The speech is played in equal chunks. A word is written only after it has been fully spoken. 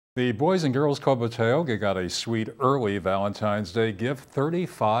The Boys and Girls Club of Tioga got a sweet early Valentine's Day gift,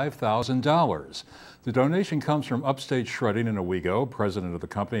 $35,000. The donation comes from Upstate Shredding in Owego. President of the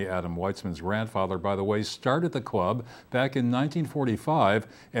company, Adam Weitzman's grandfather, by the way, started the club back in 1945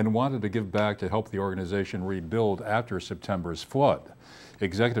 and wanted to give back to help the organization rebuild after September's flood.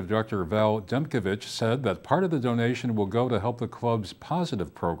 Executive Director Val Demkovich said that part of the donation will go to help the club's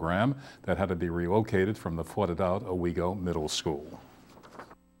Positive program that had to be relocated from the flooded out Owego Middle School.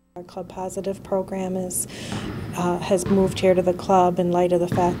 Our Club Positive program has moved here to the club in light of the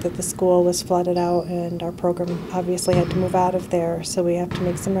fact that the school was flooded out and our program obviously had to move out of there. So we have to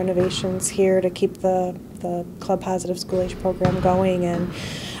make some renovations here to keep the Club Positive school age program going, and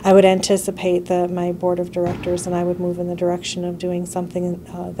I would anticipate that my board of directors and I would move in the direction of doing something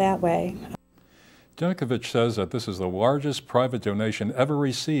that way. Demkovich says that this is the largest private donation ever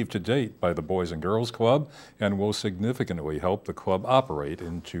received to date by the Boys and Girls Club and will significantly help the club operate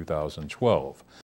in 2012.